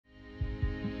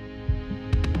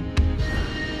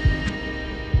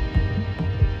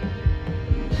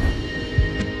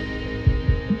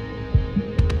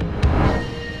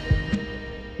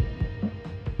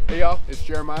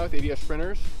Jeremiah with ADS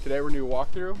Sprinters. Today we're doing a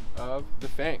walkthrough of the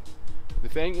Fang. The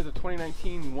Fang is a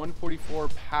 2019 144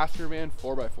 passenger van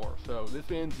 4x4. So this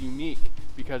van's unique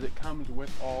because it comes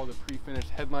with all the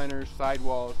pre-finished headliners,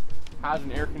 sidewalls, has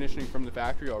an air conditioning from the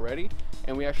factory already,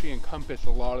 and we actually encompass a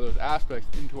lot of those aspects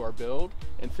into our build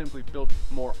and simply built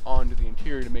more onto the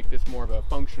interior to make this more of a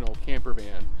functional camper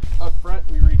van. Up front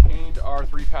we retained our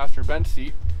 3-passenger bench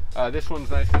seat. This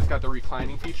one's nice because it's got the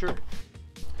reclining feature.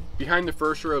 Behind the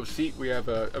first row of seat, we have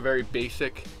a very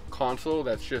basic console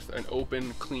that's just an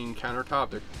open, clean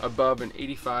countertop above an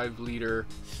 85-liter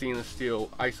stainless steel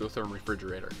isotherm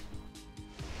refrigerator.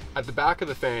 At the back of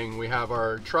the Fang, we have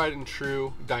our tried and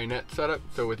true dinette setup.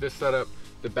 So with this setup,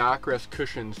 the backrest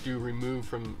cushions do remove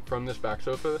from this back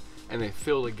sofa, and they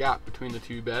fill the gap between the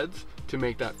two beds to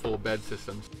make that full bed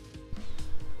system.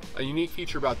 A unique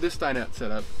feature about this dinette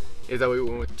setup is that we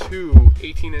went with two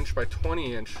 18-inch by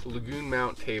 20-inch lagoon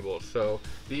mount tables. So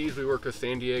these we worked with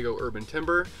San Diego Urban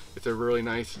Timber. It's a really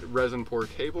nice resin pour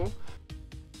table.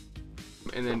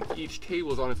 And then each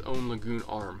table is on its own lagoon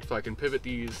arm. So I can pivot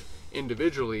these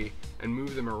individually and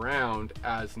move them around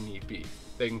as need be.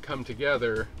 They can come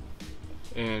together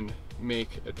and make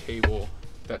a table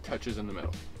that touches in the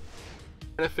middle.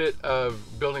 The benefit of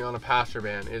building on a passenger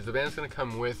van is the van's going to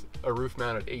come with a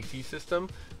roof-mounted AC system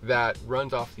that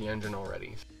runs off the engine already.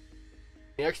 In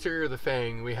the exterior of the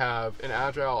Fang, we have an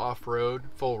agile off-road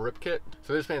full rip kit.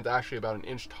 So this van's actually about an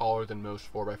inch taller than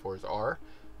most 4x4s are.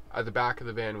 At the back of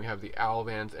the van, we have the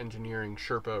Vans Engineering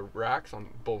Sherpa racks on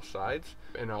both sides,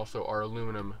 and also our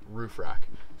aluminum roof rack.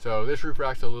 So this roof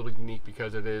rack's a little unique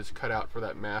because it is cut out for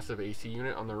that massive AC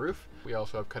unit on the roof. We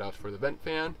also have cutouts for the vent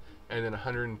fan, and then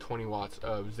 120 watts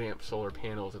of ZAMP solar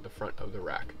panels at the front of the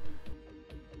rack.